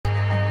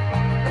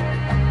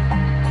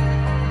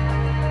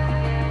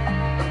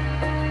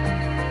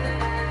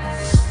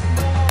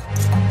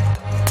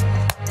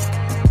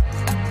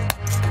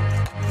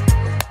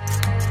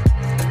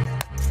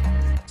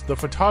The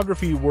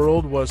photography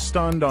world was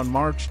stunned on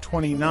March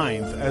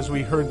 29th as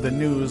we heard the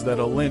news that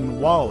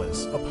Alyn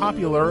Wallace, a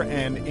popular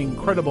and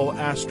incredible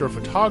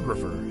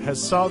astrophotographer,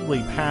 has sadly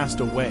passed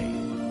away.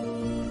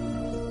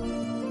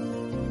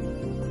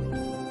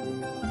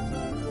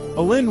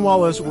 Alyn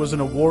Wallace was an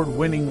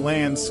award-winning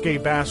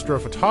landscape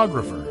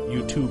astrophotographer,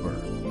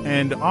 YouTuber,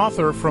 and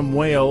author from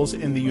Wales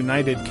in the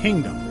United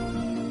Kingdom.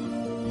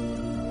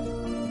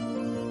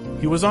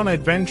 He was on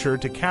adventure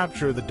to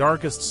capture the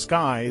darkest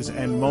skies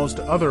and most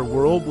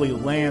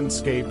otherworldly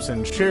landscapes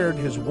and shared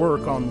his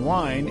work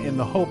online in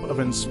the hope of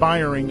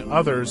inspiring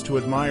others to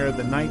admire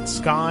the night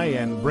sky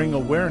and bring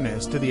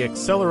awareness to the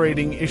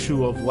accelerating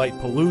issue of light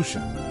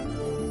pollution.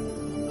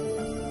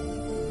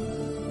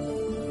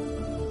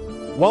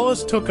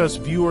 Wallace took us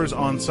viewers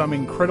on some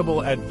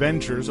incredible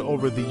adventures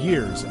over the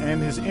years,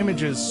 and his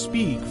images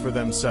speak for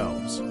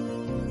themselves.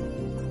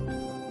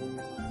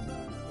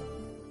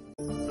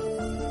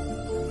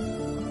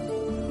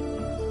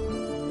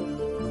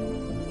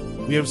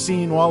 We have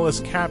seen Wallace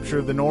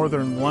capture the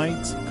northern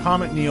lights,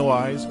 comet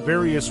neowise,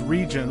 various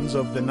regions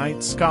of the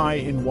night sky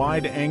in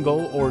wide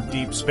angle or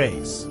deep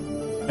space,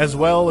 as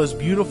well as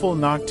beautiful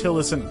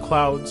noctilucent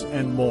clouds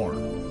and more.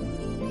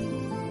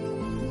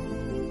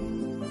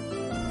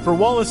 For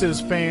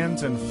Wallace's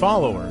fans and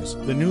followers,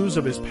 the news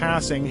of his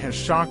passing has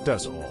shocked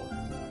us all.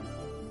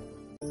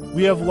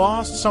 We have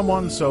lost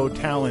someone so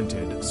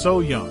talented,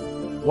 so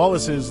young.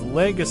 Wallace's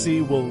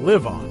legacy will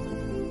live on,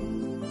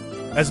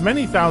 as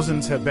many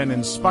thousands have been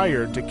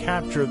inspired to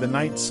capture the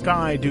night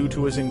sky due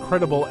to his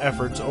incredible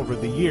efforts over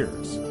the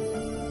years.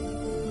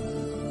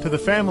 To the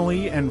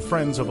family and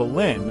friends of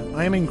Alyn,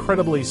 I am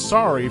incredibly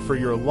sorry for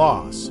your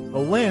loss.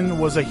 Alyn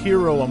was a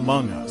hero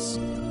among us,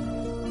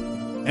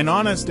 an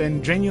honest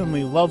and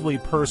genuinely lovely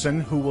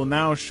person who will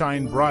now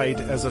shine bright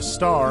as a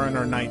star in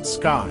our night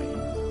sky.